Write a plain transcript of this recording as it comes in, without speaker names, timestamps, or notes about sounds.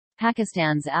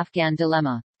Pakistan's Afghan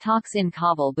dilemma. Talks in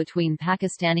Kabul between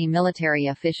Pakistani military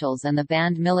officials and the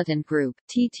banned militant group,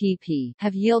 TTP,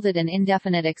 have yielded an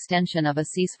indefinite extension of a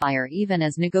ceasefire even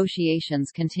as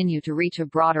negotiations continue to reach a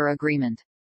broader agreement.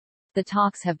 The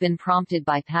talks have been prompted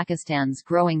by Pakistan's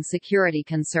growing security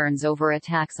concerns over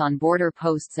attacks on border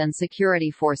posts and security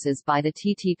forces by the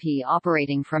TTP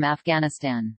operating from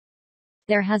Afghanistan.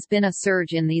 There has been a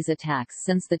surge in these attacks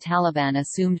since the Taliban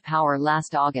assumed power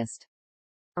last August.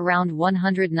 Around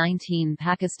 119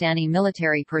 Pakistani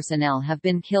military personnel have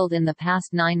been killed in the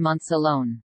past 9 months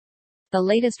alone. The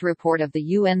latest report of the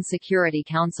UN Security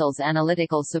Council's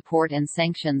Analytical Support and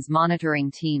Sanctions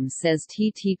Monitoring Team says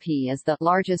TTP is the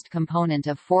largest component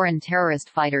of foreign terrorist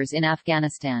fighters in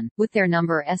Afghanistan, with their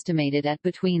number estimated at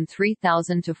between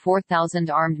 3,000 to 4,000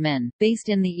 armed men, based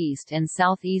in the east and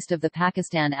southeast of the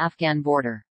Pakistan-Afghan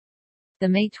border. The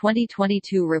May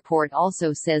 2022 report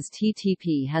also says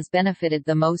TTP has benefited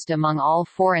the most among all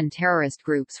foreign terrorist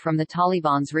groups from the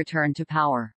Taliban's return to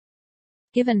power.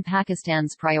 Given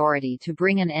Pakistan's priority to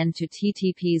bring an end to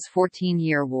TTP's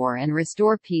 14-year war and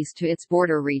restore peace to its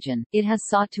border region, it has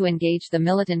sought to engage the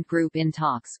militant group in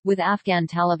talks, with Afghan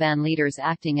Taliban leaders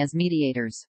acting as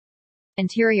mediators.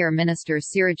 Interior Minister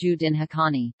Sirajuddin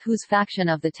Haqqani, whose faction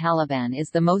of the Taliban is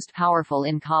the most powerful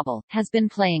in Kabul, has been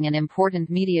playing an important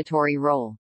mediatory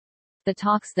role. The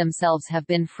talks themselves have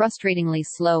been frustratingly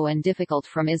slow and difficult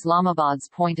from Islamabad's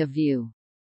point of view.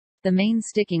 The main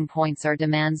sticking points are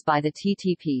demands by the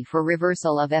TTP for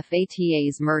reversal of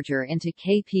FATA's merger into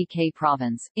KPK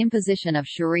province, imposition of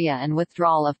Sharia and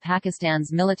withdrawal of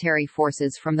Pakistan's military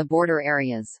forces from the border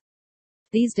areas.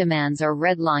 These demands are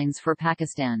red lines for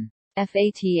Pakistan.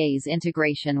 FATA's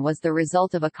integration was the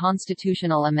result of a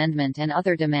constitutional amendment and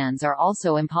other demands are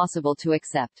also impossible to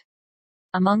accept.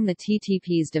 Among the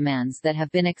TTP's demands that have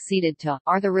been acceded to,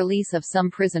 are the release of some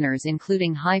prisoners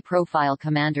including high-profile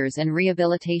commanders and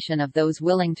rehabilitation of those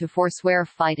willing to forswear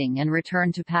fighting and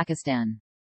return to Pakistan.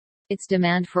 Its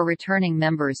demand for returning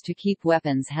members to keep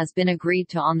weapons has been agreed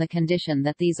to on the condition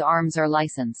that these arms are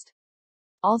licensed.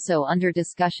 Also under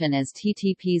discussion is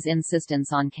TTP's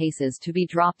insistence on cases to be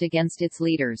dropped against its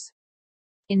leaders.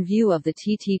 In view of the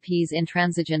TTP's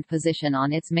intransigent position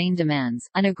on its main demands,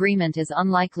 an agreement is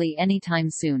unlikely anytime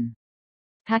soon.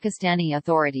 Pakistani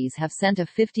authorities have sent a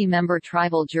 50-member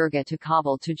tribal jirga to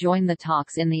Kabul to join the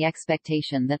talks in the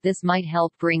expectation that this might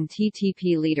help bring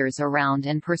TTP leaders around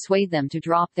and persuade them to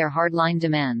drop their hardline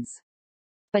demands.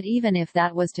 But even if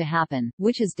that was to happen,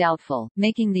 which is doubtful,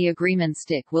 making the agreement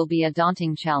stick will be a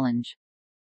daunting challenge.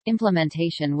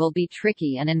 Implementation will be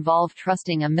tricky and involve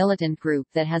trusting a militant group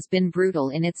that has been brutal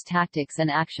in its tactics and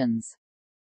actions.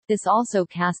 This also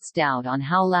casts doubt on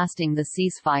how lasting the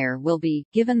ceasefire will be,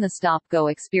 given the stop-go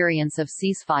experience of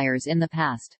ceasefires in the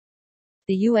past.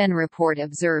 The UN report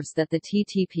observes that the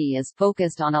TTP is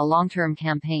focused on a long-term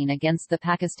campaign against the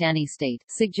Pakistani state,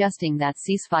 suggesting that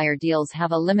ceasefire deals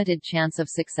have a limited chance of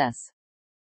success.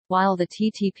 While the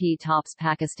TTP tops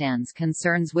Pakistan's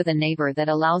concerns with a neighbor that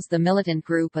allows the militant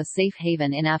group a safe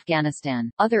haven in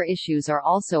Afghanistan, other issues are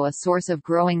also a source of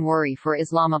growing worry for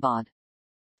Islamabad.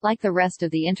 Like the rest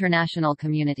of the international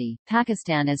community,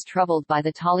 Pakistan is troubled by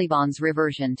the Taliban's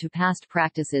reversion to past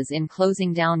practices in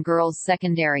closing down girls'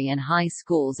 secondary and high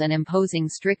schools and imposing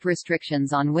strict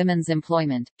restrictions on women's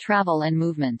employment, travel and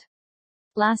movement.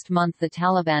 Last month the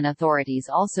Taliban authorities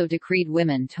also decreed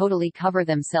women totally cover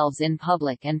themselves in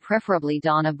public and preferably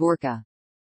don a burqa.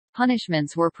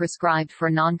 Punishments were prescribed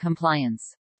for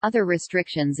non-compliance. Other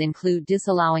restrictions include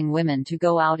disallowing women to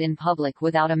go out in public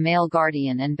without a male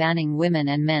guardian and banning women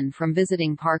and men from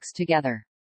visiting parks together.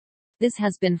 This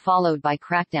has been followed by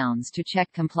crackdowns to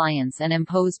check compliance and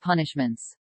impose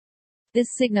punishments.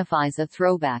 This signifies a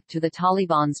throwback to the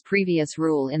Taliban's previous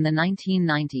rule in the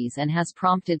 1990s and has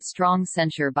prompted strong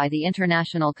censure by the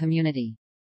international community.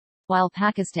 While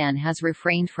Pakistan has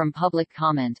refrained from public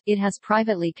comment, it has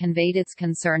privately conveyed its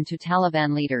concern to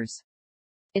Taliban leaders.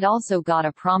 It also got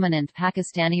a prominent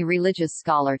Pakistani religious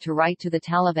scholar to write to the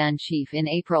Taliban chief in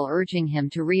April urging him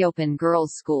to reopen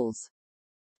girls' schools.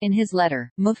 In his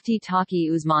letter, Mufti Taqi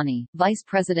Usmani, vice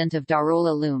president of Darul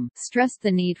Uloom, stressed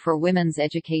the need for women's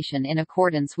education in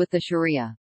accordance with the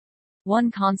Sharia.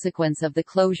 One consequence of the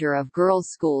closure of girls'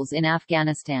 schools in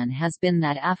Afghanistan has been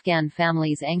that Afghan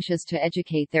families anxious to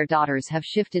educate their daughters have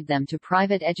shifted them to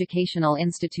private educational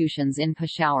institutions in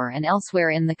Peshawar and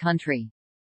elsewhere in the country.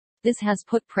 This has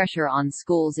put pressure on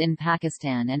schools in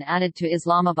Pakistan and added to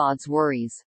Islamabad's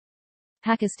worries.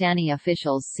 Pakistani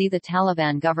officials see the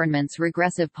Taliban government's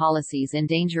regressive policies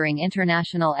endangering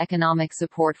international economic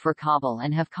support for Kabul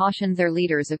and have cautioned their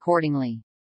leaders accordingly.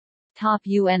 Top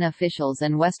UN officials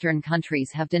and Western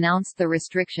countries have denounced the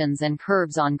restrictions and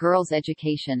curbs on girls'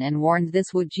 education and warned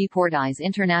this would jeopardize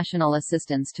international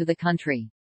assistance to the country.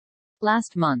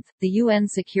 Last month, the UN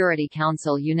Security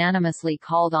Council unanimously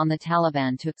called on the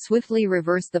Taliban to swiftly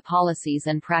reverse the policies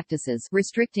and practices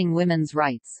restricting women's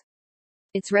rights.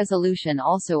 Its resolution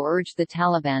also urged the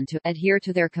Taliban to adhere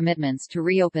to their commitments to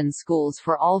reopen schools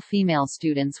for all female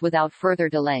students without further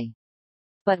delay.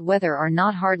 But whether or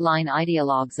not hardline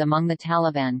ideologues among the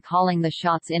Taliban calling the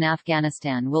shots in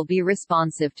Afghanistan will be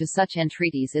responsive to such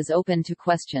entreaties is open to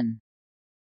question.